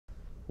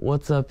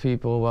What's up,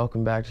 people?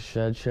 Welcome back to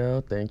Shed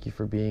Show. Thank you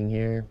for being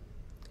here.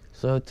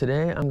 So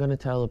today I'm going to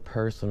tell a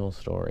personal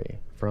story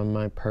from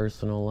my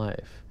personal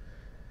life.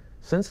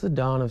 Since the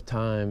dawn of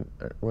time,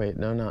 wait,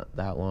 no, not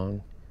that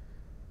long.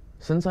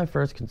 Since I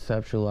first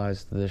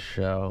conceptualized this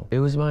show, it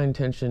was my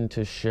intention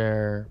to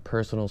share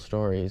personal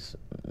stories.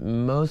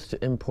 Most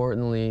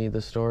importantly,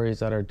 the stories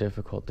that are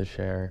difficult to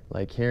share.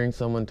 Like hearing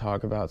someone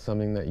talk about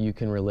something that you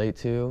can relate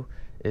to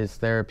is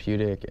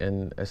therapeutic,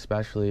 and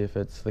especially if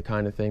it's the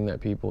kind of thing that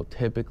people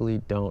typically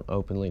don't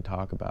openly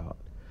talk about.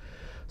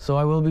 So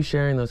I will be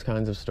sharing those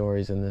kinds of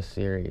stories in this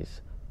series.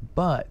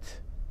 But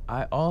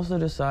I also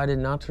decided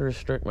not to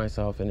restrict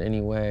myself in any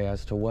way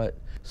as to what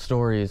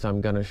stories I'm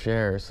gonna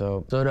share.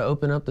 So to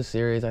open up the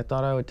series, I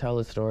thought I would tell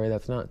a story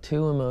that's not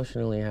too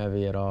emotionally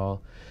heavy at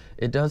all.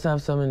 It does have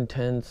some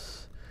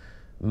intense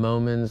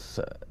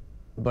moments,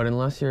 but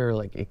unless you're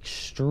like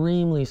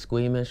extremely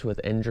squeamish with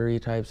injury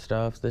type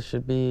stuff, this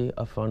should be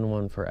a fun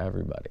one for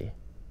everybody.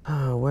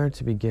 Where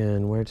to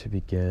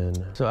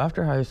begin? So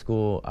after high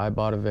school, I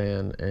bought a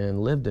van and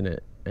lived in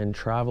it and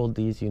traveled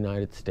these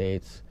United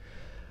States.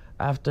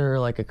 After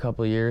like a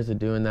couple years of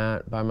doing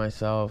that by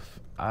myself,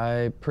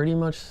 I pretty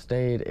much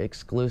stayed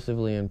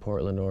exclusively in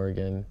Portland,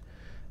 Oregon.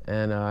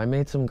 And I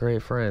made some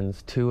great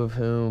friends, two of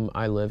whom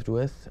I lived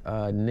with,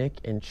 Nick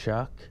and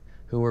Chuck,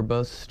 who were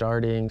both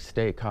starting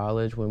state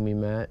college when we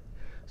met.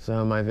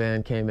 So my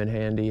van came in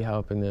handy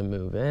helping them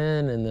move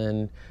in, and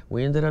then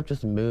we ended up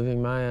just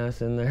moving my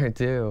ass in there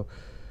too.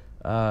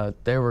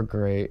 They were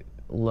great.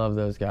 Love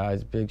those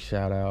guys. Big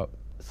shout out.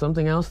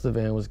 Something else the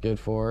van was good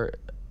for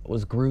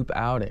was group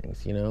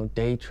outings,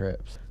 day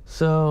trips.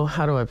 So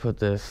how do I put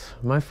this?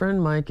 My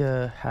friend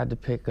Micah had to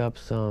pick up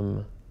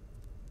some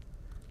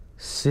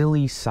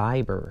silly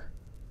cyber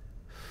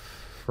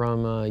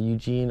from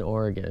Eugene,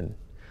 Oregon.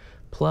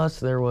 Plus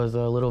there was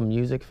a little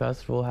music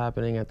festival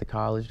happening at the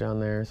college down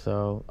there,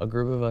 so a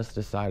group of us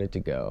decided to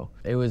go.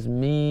 It was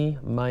me,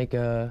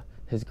 Micah,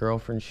 his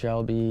girlfriend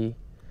Shelby,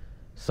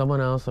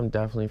 someone else I'm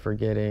definitely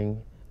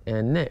forgetting,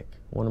 and Nick,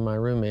 one of my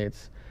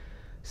roommates.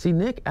 See,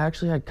 Nick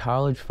actually had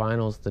college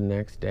finals the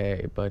next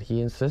day, but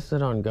he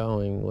insisted on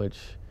going, which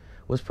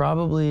was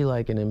probably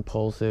like an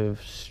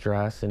impulsive,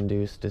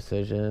 stress-induced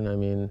decision. I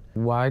mean,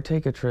 why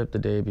take a trip the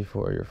day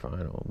before your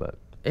final? But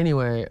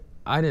anyway,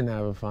 I didn't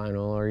have a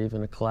final or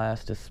even a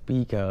class to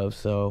speak of,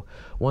 so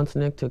once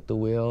Nick took the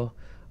wheel,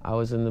 I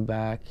was in the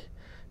back,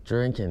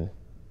 drinking,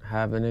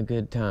 having a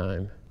good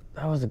time.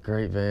 That was a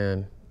great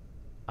van.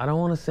 I don't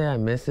want to say I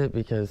miss it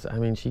because, I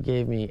mean, she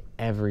gave me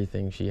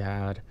everything she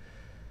had.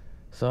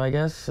 So I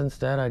guess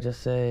instead I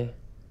just say,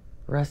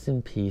 rest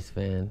in peace,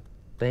 van.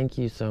 Thank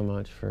you so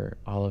much for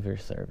all of your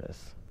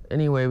service.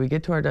 Anyway, we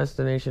get to our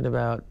destination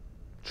about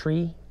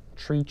Tree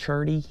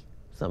Churty,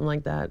 something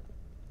like that.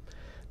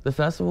 The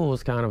festival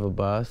was kind of a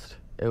bust.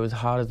 It was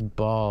hot as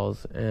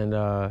balls, and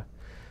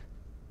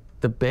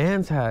the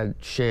bands had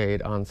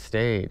shade on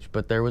stage,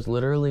 but there was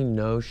literally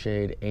no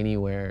shade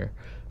anywhere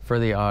for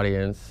the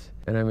audience.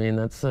 And I mean,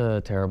 that's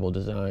a terrible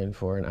design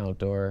for an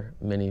outdoor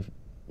mini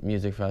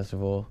music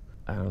festival.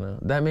 I don't know.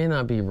 That may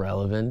not be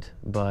relevant,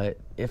 but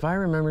if I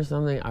remember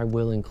something, I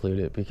will include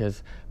it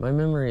because my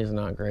memory is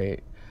not great.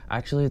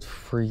 Actually, it's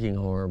freaking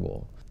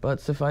horrible. But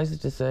suffice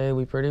it to say,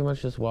 we pretty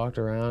much just walked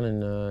around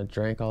and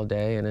drank all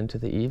day and into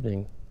the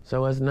evening.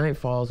 So as night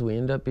falls, we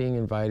end up being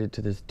invited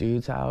to this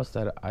dude's house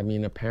that, I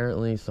mean,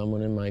 apparently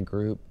someone in my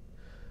group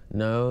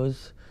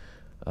knows.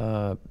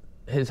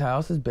 His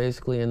house is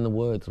basically in the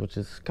woods, which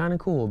is kind of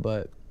cool,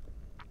 but,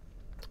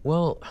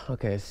 well,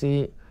 okay,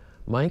 see,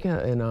 Micah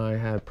and I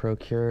had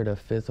procured a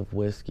fifth of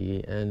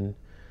whiskey, and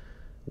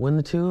when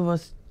the two of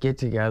us get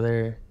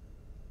together,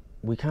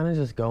 we kind of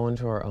just go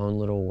into our own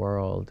little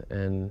world,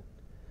 and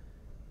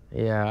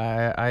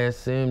yeah, I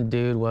assumed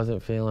dude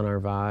wasn't feeling our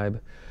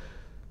vibe,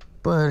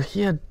 but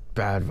he had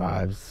bad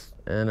vibes,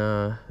 and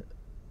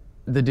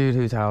the dude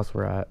whose house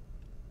we're at.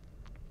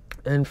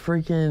 And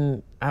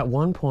freaking, at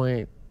one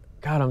point,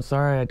 God, I'm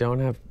sorry I don't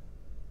have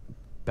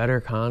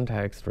better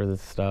context for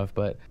this stuff,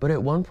 but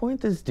at one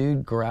point this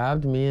dude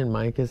grabbed me and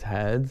Micah's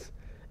heads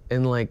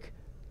and like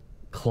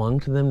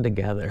clunked them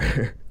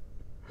together.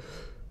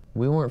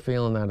 We weren't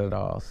feeling that at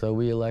all, so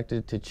we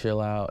elected to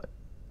chill out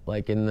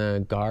like in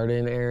the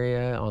garden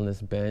area on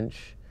this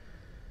bench,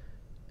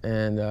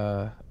 and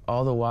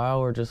all the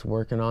while we're just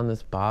working on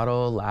this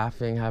bottle,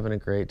 laughing, having a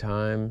great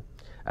time.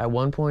 At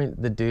one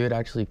point the dude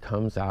actually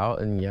comes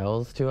out and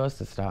yells to us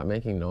to stop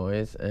making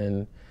noise,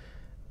 and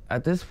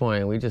at this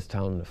point we just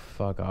tell him to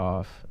fuck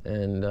off,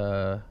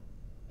 and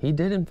he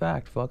did in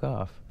fact fuck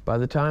off. By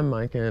the time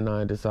Micah and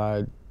I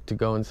decide to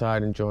go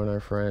inside and join our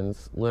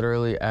friends,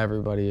 literally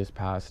everybody is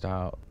passed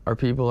out. Our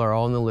people are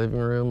all in the living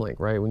room, like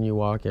right when you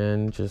walk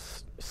in,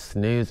 just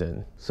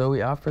snoozing. So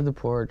we opt for the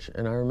porch,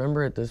 and I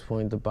remember at this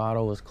point the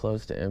bottle was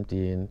close to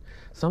empty, and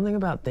something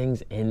about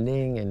things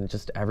ending and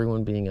just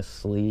everyone being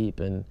asleep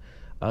and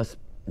us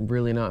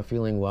really not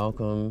feeling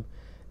welcome,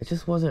 it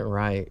just wasn't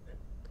right.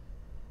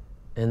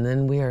 And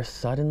then we are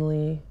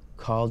suddenly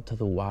called to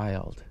the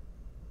wild.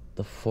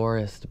 The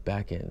forest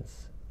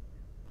beckons.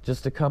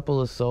 Just a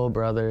couple of soul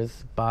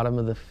brothers, bottom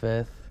of the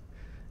fifth,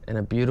 in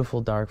a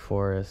beautiful dark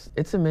forest.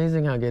 It's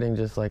amazing how getting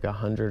just like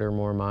 100 or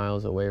more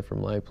miles away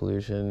from light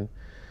pollution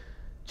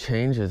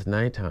changes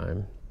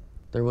nighttime.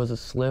 There was a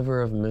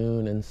sliver of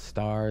moon and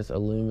stars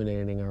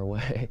illuminating our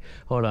way.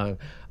 Hold on,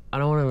 I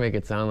don't want to make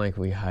it sound like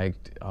we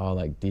hiked all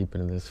like deep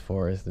into this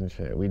forest and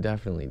shit. We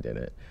definitely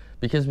didn't.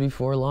 Because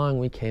before long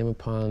we came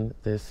upon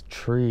this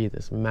tree,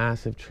 this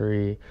massive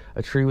tree,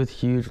 a tree with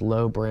huge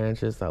low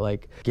branches that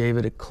like gave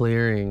it a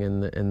clearing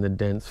in the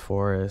dense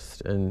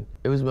forest. And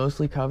it was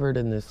mostly covered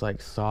in this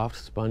like soft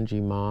spongy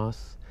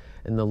moss,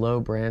 and the low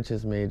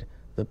branches made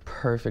the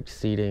perfect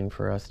seating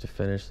for us to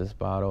finish this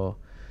bottle.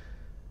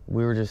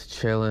 We were just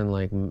chilling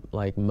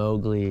like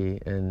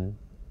Mowgli and,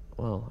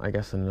 well, I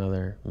guess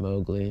another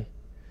Mowgli.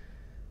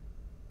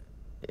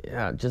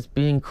 Yeah, just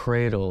being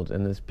cradled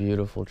in this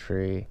beautiful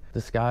tree. The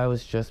sky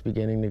was just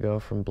beginning to go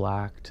from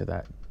black to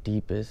that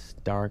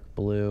deepest dark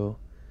blue.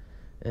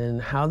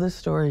 And how this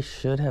story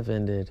should have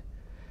ended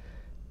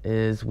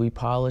is we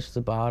polished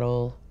the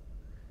bottle,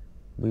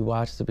 we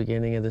watched the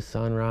beginning of the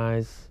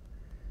sunrise,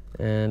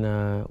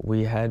 and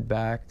we head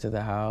back to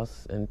the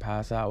house and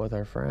pass out with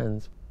our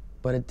friends.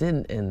 But it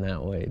didn't end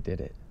that way, did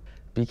it?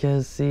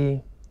 Because,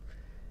 see,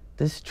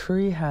 this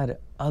tree had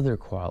other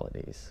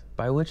qualities,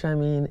 by which I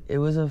mean it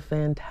was a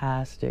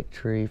fantastic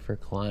tree for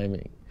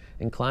climbing.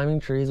 And climbing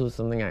trees was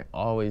something I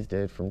always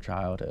did from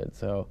childhood,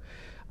 so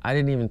I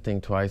didn't even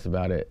think twice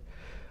about it.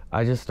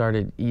 I just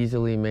started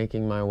easily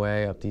making my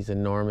way up these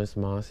enormous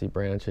mossy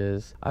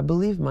branches. I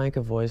believe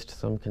Micah voiced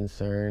some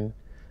concern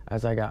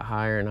as I got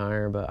higher and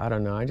higher, but I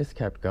don't know, I just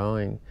kept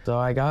going. So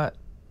I got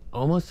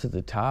almost to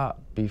the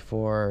top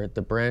before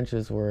the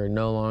branches were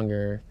no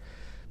longer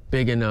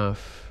big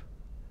enough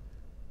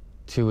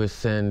to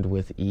ascend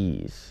with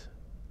ease.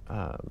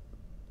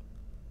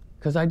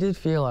 Because I did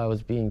feel I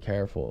was being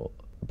careful,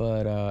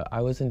 but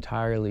I was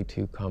entirely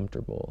too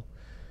comfortable.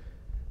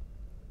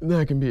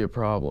 That can be a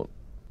problem.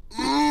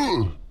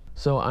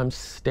 So I'm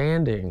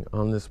standing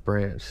on this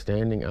branch,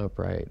 standing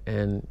upright,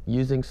 and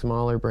using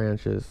smaller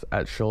branches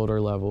at shoulder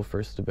level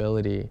for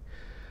stability.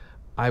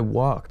 I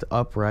walked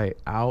upright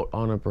out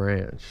on a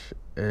branch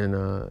and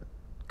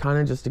kind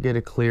of just to get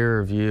a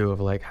clearer view of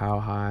like how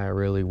high I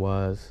really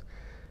was.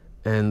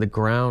 And the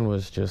ground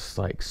was just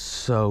like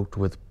soaked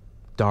with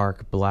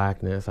dark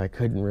blackness. I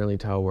couldn't really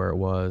tell where it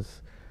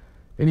was.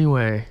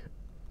 Anyway,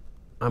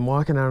 I'm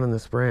walking out on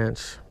this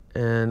branch,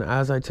 and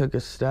as I took a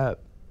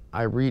step,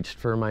 I reached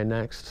for my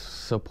next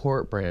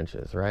support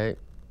branches, right?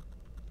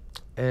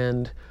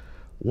 And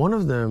one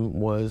of them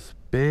was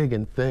big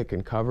and thick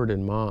and covered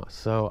in moss.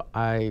 So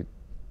I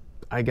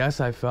guess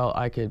I felt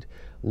I could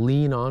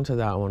lean onto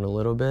that one a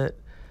little bit.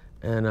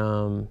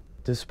 And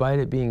despite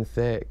it being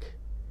thick,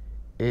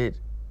 it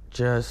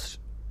just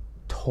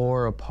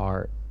tore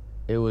apart.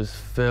 It was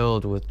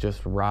filled with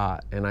just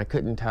rot, and I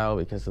couldn't tell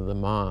because of the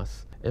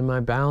moss. And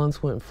my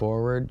balance went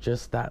forward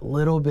just that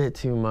little bit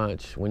too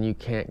much when you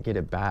can't get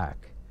it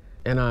back.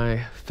 And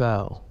I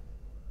fell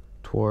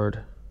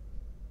toward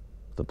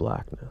the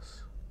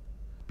blackness.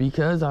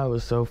 Because I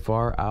was so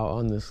far out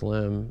on this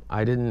limb,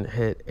 I didn't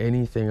hit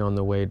anything on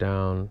the way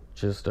down,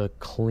 just a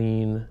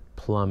clean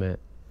plummet.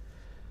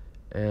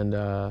 And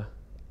the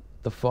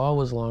fall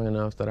was long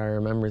enough that I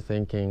remember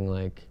thinking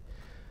like,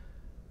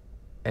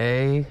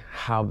 A,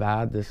 how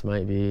bad this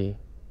might be,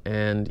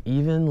 and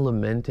even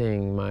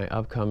lamenting my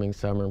upcoming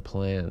summer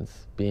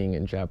plans being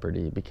in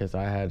jeopardy because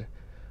I had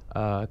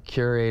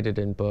curated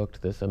and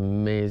booked this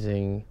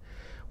amazing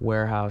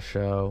warehouse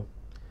show.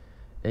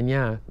 And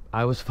yeah,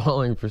 I was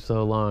falling for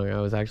so long,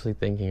 I was actually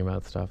thinking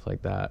about stuff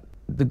like that.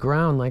 The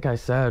ground, like I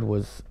said,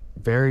 was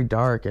very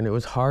dark, and it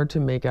was hard to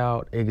make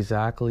out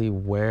exactly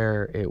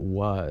where it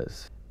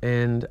was.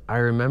 And I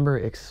remember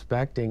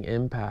expecting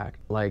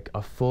impact like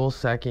a full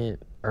second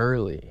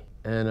early.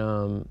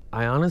 And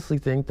I honestly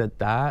think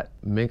that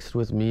mixed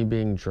with me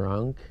being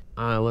drunk,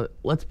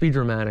 let's be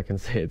dramatic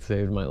and say it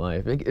saved my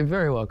life. It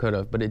very well could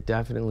have, but it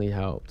definitely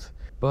helped.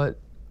 But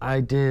I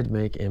did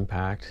make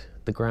impact.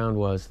 The ground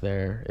was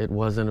there. It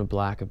wasn't a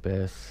black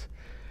abyss.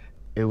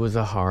 It was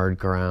a hard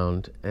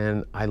ground.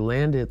 And I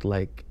landed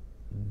like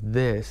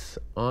this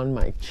on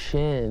my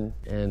chin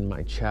and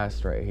my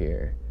chest right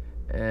here.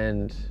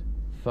 And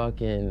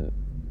fucking,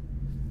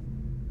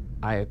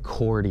 I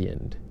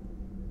accordioned.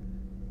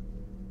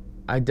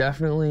 I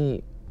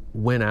definitely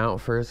went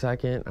out for a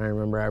second. I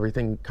remember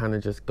everything kind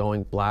of just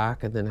going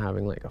black and then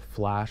having like a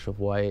flash of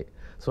white.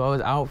 So I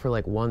was out for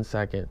like 1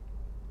 second,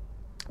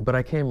 but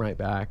I came right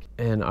back,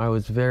 and I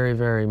was very,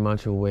 very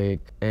much awake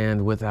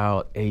and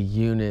without a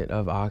unit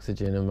of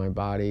oxygen in my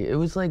body. It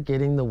was like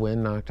getting the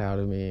wind knocked out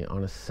of me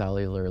on a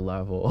cellular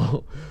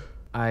level.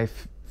 I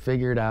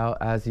figured out,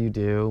 as you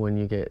do when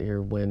you get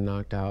your wind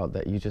knocked out,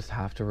 that you just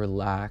have to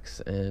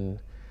relax, and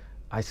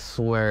I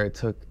swear it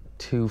took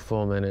 2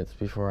 full minutes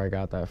before I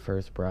got that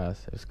first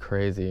breath. It was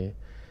crazy.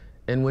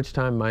 In which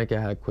time Micah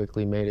had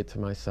quickly made it to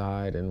my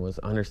side and was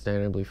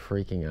understandably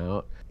freaking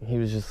out. He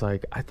was just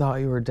like, I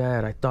thought you were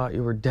dead. I thought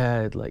you were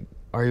dead. Like,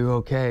 are you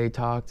okay?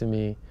 Talk to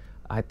me.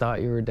 I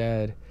thought you were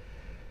dead.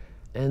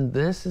 And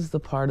this is the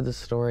part of the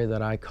story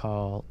that I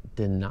call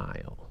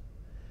denial.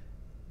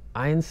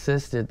 I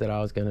insisted that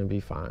I was gonna be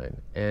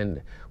fine,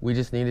 and we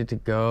just needed to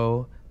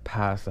go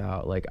pass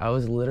out. Like, I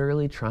was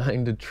literally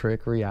trying to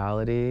trick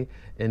reality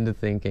into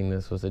thinking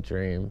this was a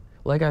dream.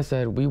 Like I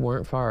said, we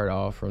weren't far at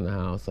all from the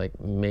house, like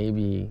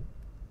maybe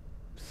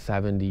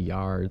 70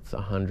 yards,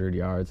 100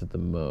 yards at the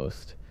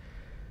most.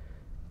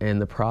 And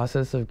the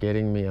process of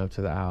getting me up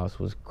to the house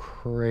was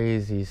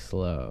crazy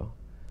slow.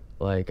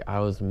 Like, I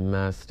was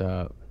messed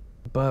up.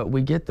 But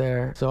we get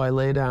there, so I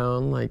lay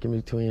down like in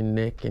between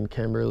Nick and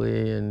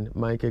Kimberly, and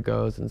Micah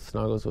goes and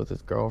snuggles with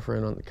his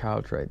girlfriend on the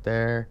couch right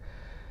there.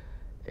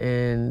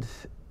 And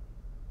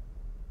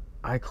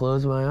I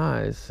close my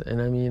eyes,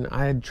 and I mean,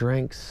 I had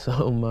drank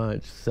so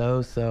much,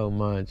 so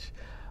much.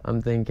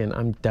 I'm thinking,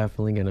 I'm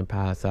definitely gonna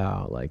pass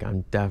out. Like,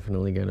 I'm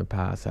definitely gonna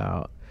pass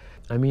out.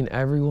 I mean,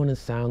 everyone is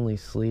soundly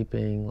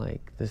sleeping,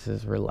 like, this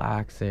is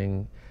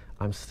relaxing.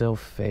 I'm still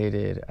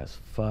faded as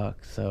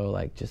fuck, so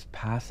like, just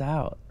pass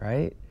out,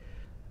 right?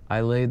 I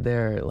laid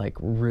there like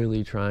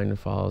really trying to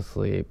fall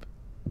asleep,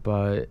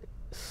 but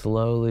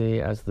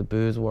slowly as the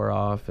booze wore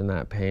off and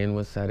that pain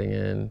was setting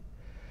in,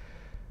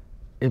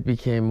 it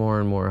became more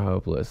and more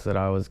hopeless that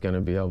I was going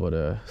to be able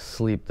to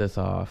sleep this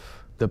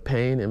off. The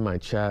pain in my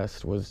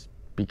chest was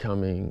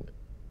becoming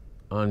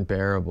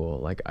unbearable.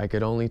 Like, I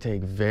could only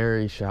take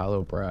very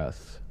shallow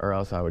breaths or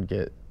else I would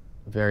get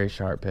very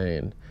sharp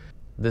pain.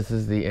 This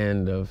is the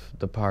end of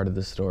the part of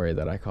the story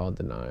that I call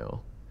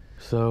denial.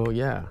 So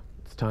yeah,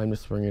 it's time to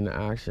spring into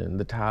action.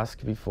 The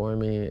task before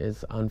me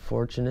is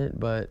unfortunate,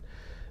 but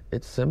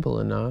it's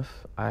simple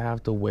enough. I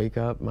have to wake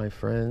up my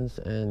friends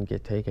and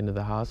get taken to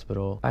the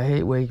hospital. I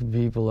hate waking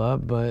people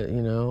up, but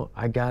you know,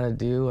 I gotta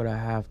do what I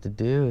have to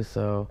do.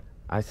 So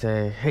I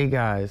say, hey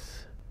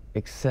guys,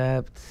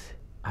 except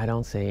I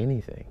don't say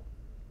anything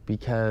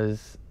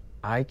because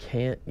I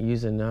can't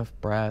use enough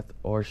breath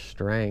or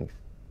strength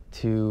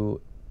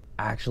to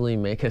actually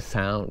make a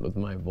sound with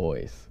my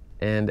voice.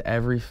 And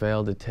every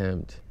failed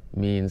attempt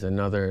means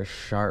another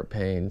sharp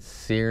pain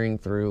searing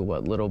through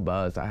what little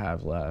buzz I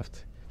have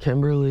left.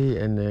 Kimberly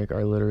and Nick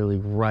are literally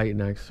right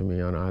next to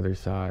me on either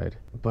side,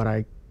 but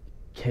I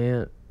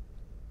can't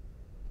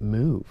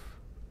move.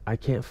 I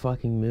can't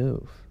fucking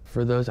move.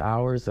 For those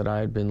hours that I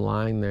had been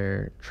lying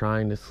there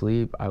trying to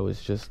sleep, I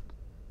was just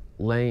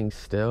laying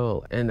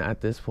still, and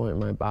at this point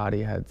my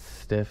body had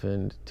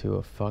stiffened to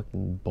a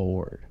fucking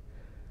board.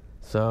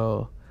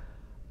 So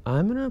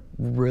I'm in a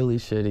really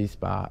shitty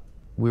spot.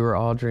 We were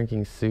all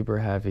drinking super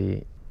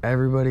heavy.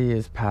 Everybody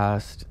is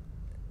passed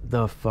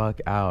the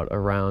fuck out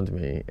around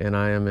me, and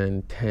I am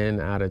in 10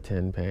 out of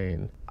 10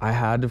 pain. I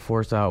had to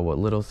force out what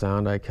little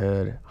sound I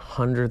could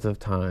hundreds of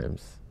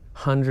times,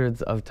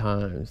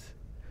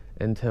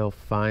 until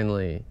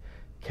finally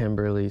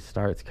Kimberly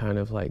starts kind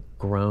of like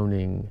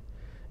groaning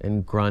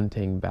and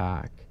grunting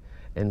back.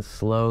 And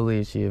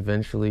slowly she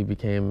eventually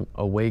became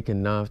awake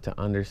enough to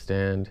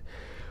understand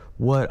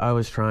what I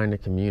was trying to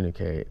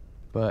communicate.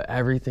 But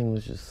everything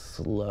was just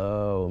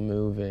slow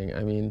moving. I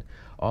mean,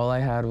 all I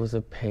had was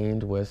a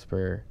pained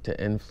whisper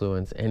to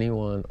influence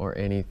anyone or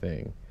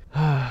anything.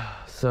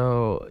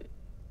 So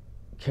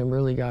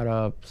Kimberly got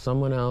up,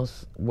 someone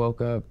else woke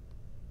up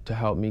to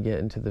help me get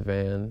into the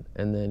van,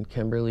 and then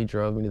Kimberly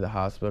drove me to the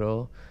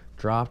hospital,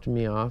 dropped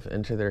me off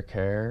into their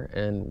care,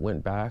 and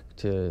went back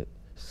to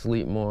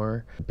sleep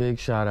more. Big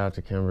shout out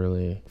to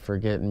Kimberly for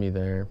getting me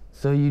there.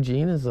 So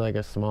Eugene is like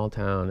a small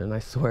town, and I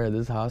swear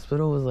this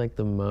hospital was like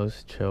the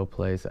most chill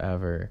place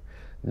ever.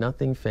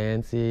 Nothing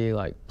fancy,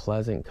 like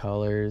pleasant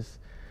colors.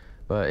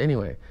 But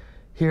anyway,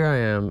 here I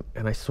am,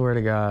 and I swear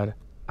to God,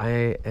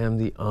 I am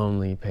the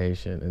only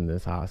patient in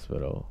this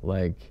hospital.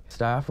 Like,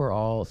 staff were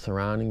all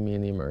surrounding me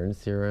in the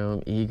emergency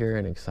room, eager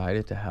and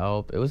excited to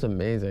help. It was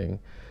amazing.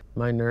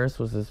 My nurse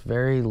was this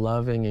very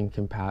loving and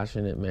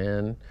compassionate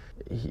man.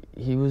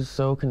 He was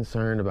so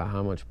concerned about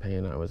how much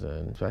pain I was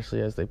in,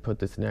 especially as they put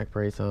this neck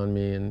brace on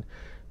me and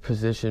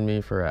positioned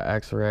me for an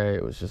x-ray.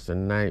 It was just a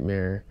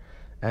nightmare.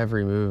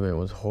 Every movement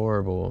was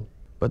horrible.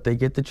 But they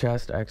get the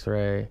chest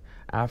x-ray,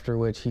 after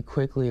which he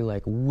quickly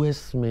like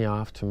whisks me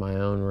off to my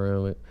own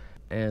room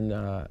and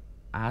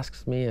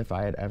asks me if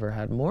I had ever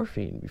had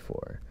morphine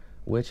before,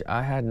 which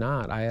I had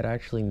not. I had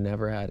actually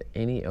never had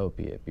any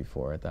opiate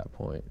before at that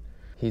point.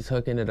 He's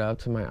hooking it up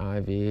to my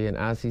IV, and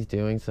as he's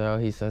doing so,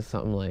 he says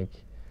something like,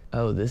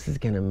 "Oh, this is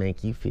gonna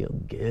make you feel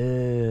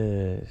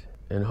good."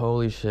 And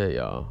holy shit,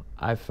 y'all.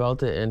 I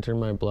felt it enter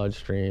my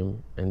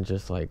bloodstream and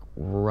just like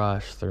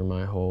rush through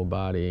my whole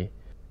body.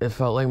 It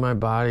felt like my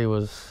body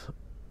was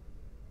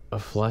a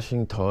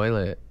flushing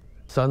toilet.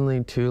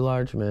 Suddenly, two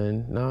large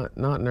men,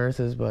 not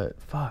nurses, but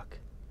fuck.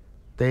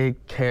 They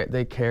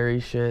carry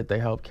shit, they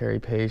help carry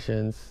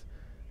patients.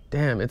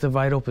 Damn, it's a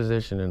vital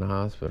position in a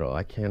hospital.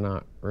 I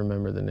cannot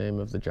remember the name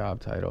of the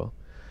job title.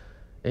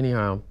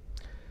 Anyhow,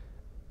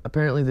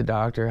 apparently the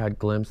doctor had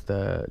glimpsed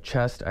the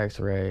chest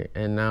x-ray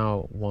and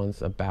now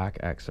wants a back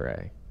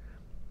x-ray.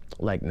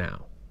 Like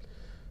now.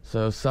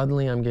 So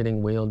suddenly I'm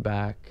getting wheeled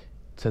back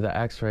to the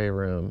x-ray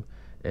room,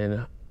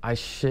 and I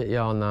shit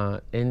y'all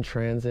not, in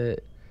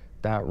transit,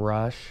 that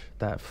rush,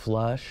 that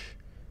flush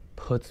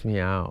puts me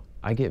out.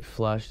 I get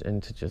flushed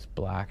into just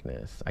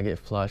blackness. I get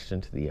flushed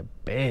into the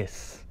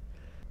abyss.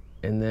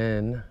 And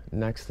then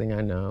next thing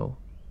I know,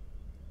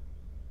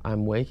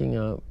 I'm waking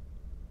up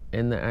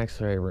in the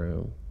x-ray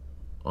room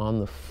on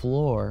the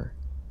floor.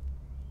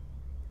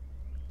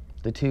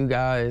 The two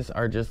guys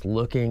are just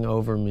looking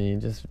over me,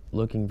 just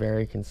looking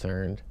very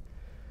concerned.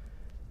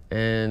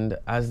 And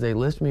as they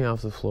lift me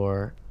off the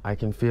floor, I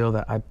can feel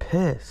that I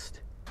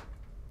pissed.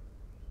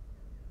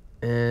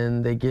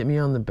 And they get me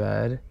on the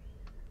bed,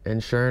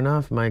 and sure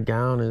enough, my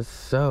gown is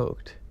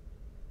soaked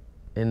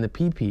in the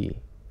pee-pee.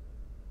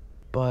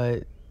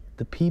 But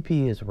the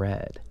pee-pee is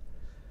red.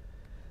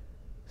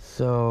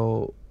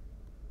 So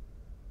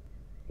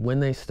when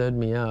they stood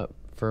me up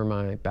for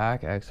my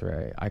back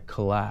x-ray, I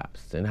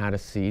collapsed and had a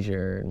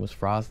seizure and was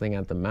frothing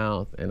at the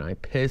mouth, and I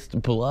pissed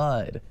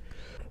blood.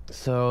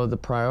 So the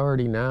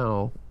priority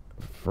now,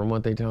 from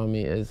what they tell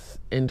me, is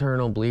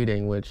internal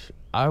bleeding, which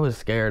I was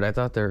scared. I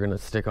thought they were going to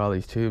stick all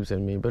these tubes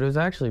in me, but it was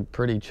actually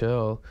pretty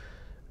chill,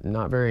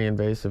 not very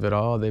invasive at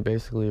all. They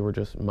basically were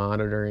just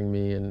monitoring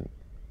me, and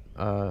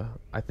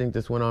I think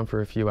this went on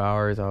for a few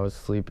hours. I was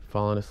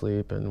falling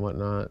asleep and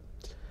whatnot.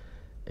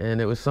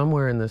 And it was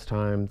somewhere in this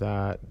time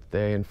that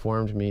they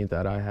informed me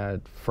that I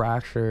had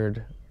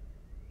fractured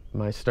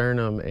my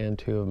sternum and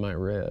 2 of my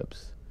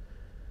ribs.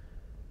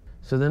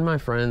 So then my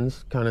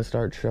friends kind of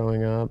start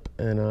showing up,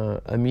 and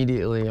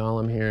immediately all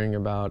I'm hearing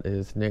about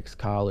is Nick's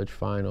college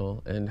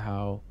final and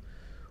how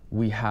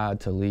we had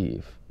to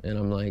leave. And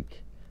I'm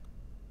like,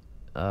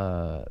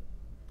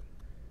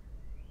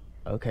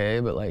 okay,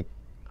 but like,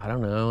 I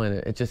don't know. And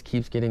it just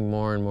keeps getting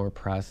more and more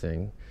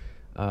pressing.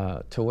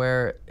 To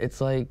where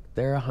it's like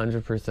they're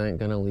 100%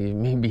 gonna leave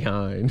me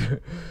behind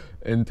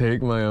and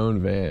take my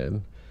own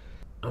van.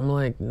 I'm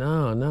like,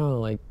 no,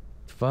 like,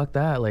 fuck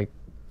that, like,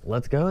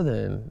 let's go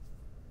then.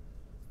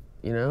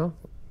 You know?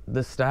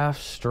 The staff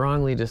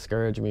strongly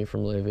discouraged me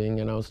from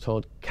leaving, and I was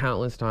told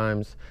countless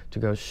times to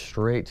go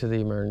straight to the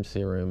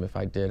emergency room if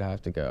I did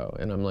have to go.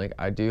 And I'm like,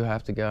 I do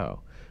have to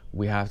go.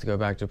 We have to go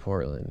back to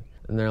Portland.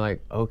 And they're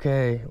like,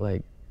 okay,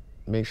 like,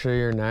 make sure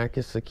your neck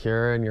is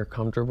secure and you're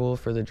comfortable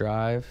for the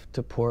drive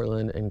to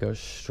Portland, and go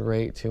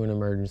straight to an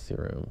emergency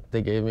room.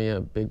 They gave me a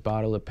big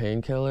bottle of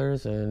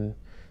painkillers, and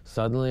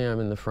suddenly I'm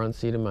in the front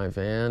seat of my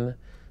van,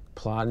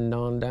 plodding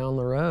on down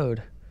the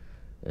road.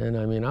 And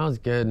I mean, I was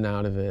good and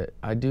out of it.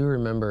 I do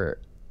remember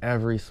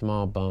every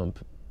small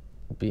bump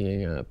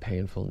being a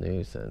painful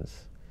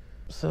nuisance.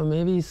 So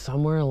maybe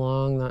somewhere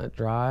along that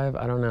drive,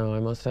 I don't know,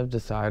 I must have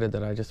decided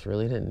that I just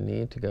really didn't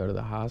need to go to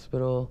the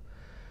hospital.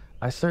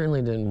 I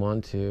certainly didn't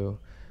want to,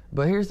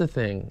 but here's the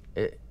thing.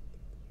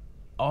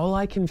 All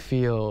I can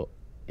feel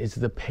is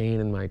the pain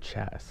in my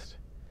chest.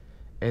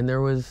 And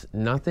there was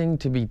nothing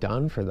to be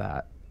done for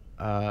that,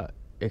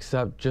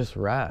 except just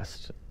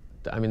rest.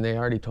 I mean, they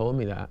already told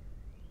me that.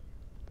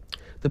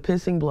 The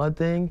pissing blood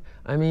thing,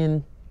 I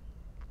mean,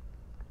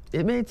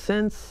 it made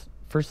sense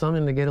for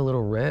something to get a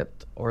little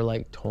ripped or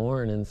like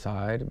torn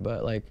inside,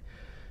 but like,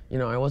 you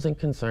know, I wasn't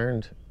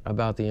concerned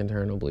about the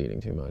internal bleeding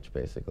too much,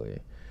 basically.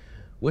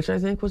 Which I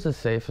think was a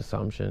safe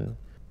assumption.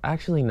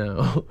 Actually,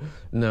 no.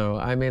 No,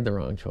 I made the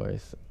wrong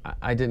choice.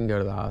 I didn't go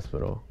to the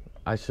hospital.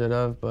 I should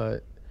have,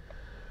 but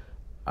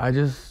I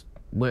just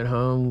went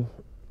home,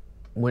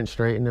 went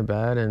straight into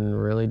bed, and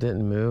really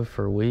didn't move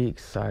for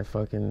weeks. I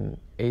fucking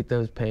ate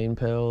those pain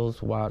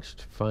pills,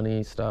 watched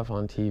funny stuff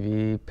on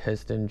TV,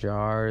 pissed in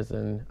jars,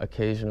 and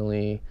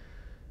occasionally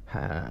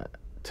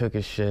took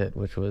a shit,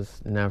 which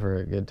was never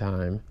a good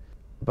time.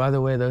 By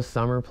the way, those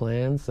summer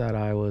plans that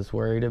I was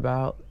worried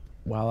about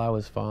while I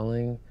was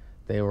falling,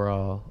 they were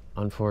all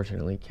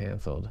unfortunately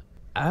canceled.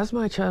 As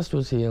my chest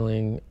was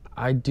healing,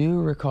 I do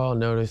recall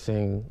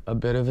noticing a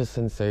bit of a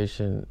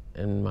sensation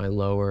in my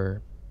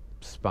lower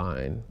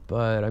spine.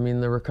 But I mean,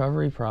 the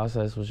recovery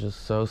process was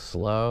just so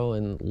slow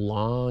and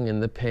long,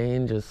 and the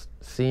pain just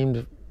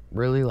seemed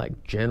really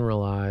like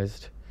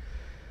generalized.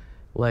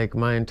 Like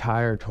my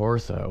entire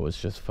torso was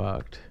just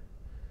fucked.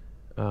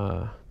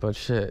 But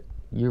shit,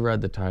 you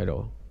read the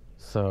title.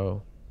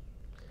 So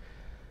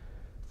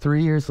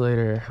 3 years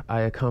later,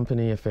 I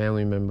accompany a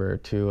family member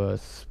to a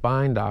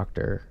spine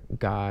doctor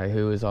guy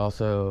who is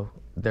also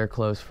their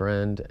close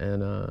friend,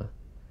 and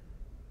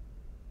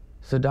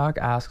so Doc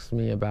asks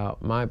me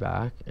about my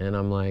back, and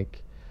I'm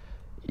like,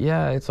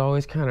 yeah, it's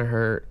always kind of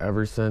hurt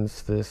ever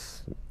since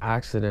this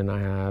accident I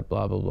had,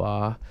 blah, blah,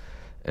 blah.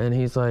 And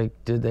he's like,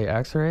 did they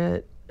x-ray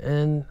it?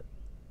 And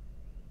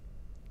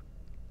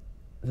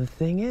the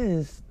thing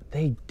is,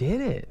 they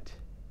didn't.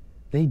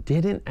 They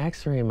didn't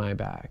x-ray my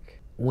back.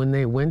 When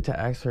they went to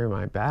x-ray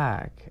my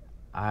back,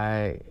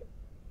 I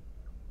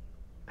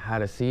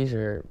had a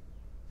seizure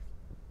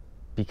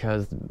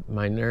because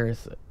my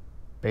nurse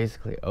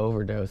basically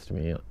overdosed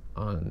me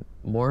on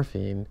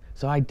morphine,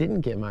 so I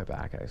didn't get my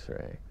back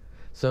x-ray.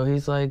 So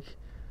he's like,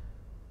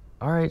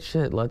 all right,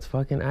 shit, let's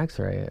fucking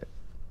x-ray it.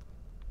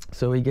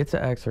 So we get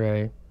to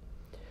x-ray,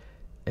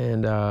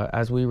 and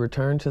as we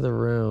return to the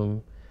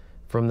room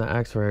from the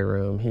x-ray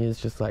room, he's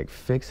just like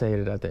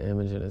fixated at the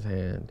image in his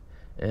hand.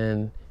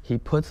 And he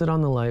puts it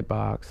on the light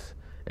box,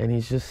 and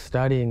he's just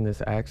studying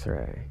this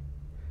x-ray.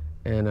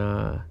 And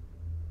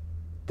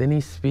then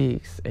he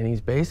speaks, and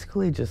he's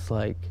basically just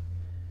like,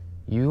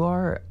 you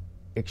are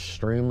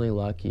extremely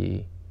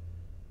lucky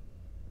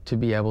to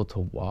be able to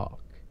walk.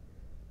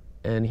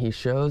 And he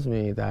shows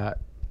me that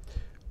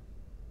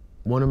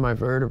one of my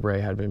vertebrae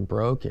had been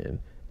broken.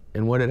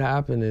 And what had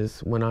happened is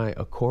when I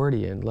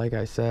accordioned, like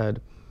I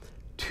said,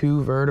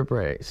 2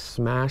 vertebrae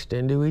smashed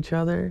into each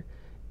other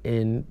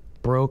and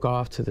broke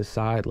off to the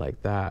side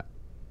like that.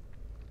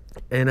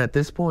 And at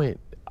this point,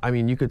 I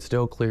mean, you could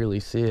still clearly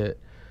see it,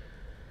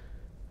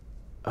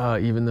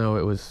 even though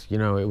it was, you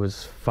know, it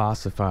was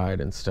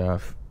fossified and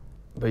stuff.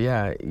 But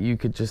yeah, you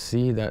could just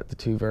see that the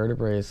 2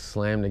 vertebrae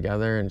slammed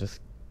together and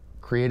just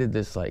created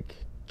this like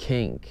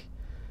kink.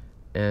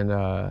 And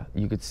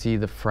you could see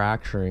the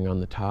fracturing on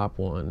the top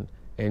one,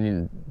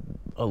 and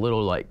a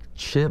little like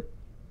chip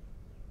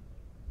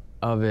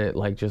of it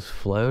like just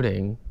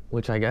floating,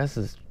 which I guess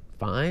is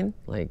fine.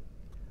 Like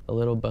a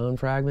little bone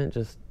fragment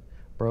just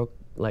broke,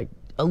 like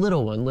a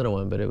little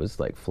one, but it was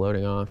like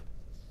floating off.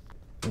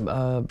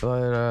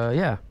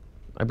 Yeah,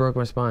 I broke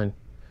my spine.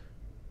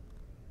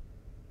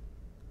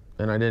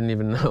 And I didn't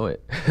even know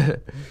it.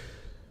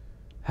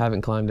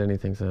 Haven't climbed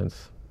anything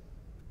since.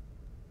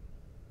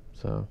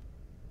 So,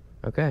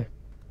 okay.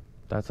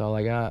 That's all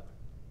I got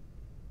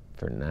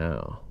for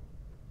now.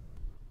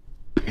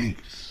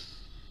 Peace.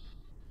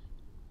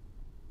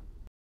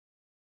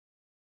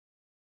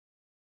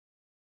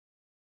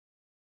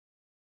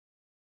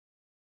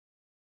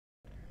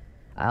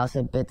 I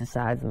also bit the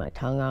sides of my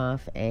tongue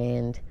off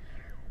and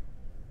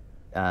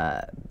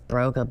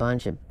broke a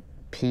bunch of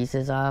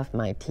pieces off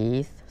my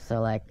teeth.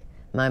 So like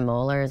my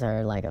molars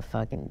are like a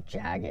fucking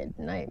jagged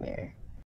nightmare.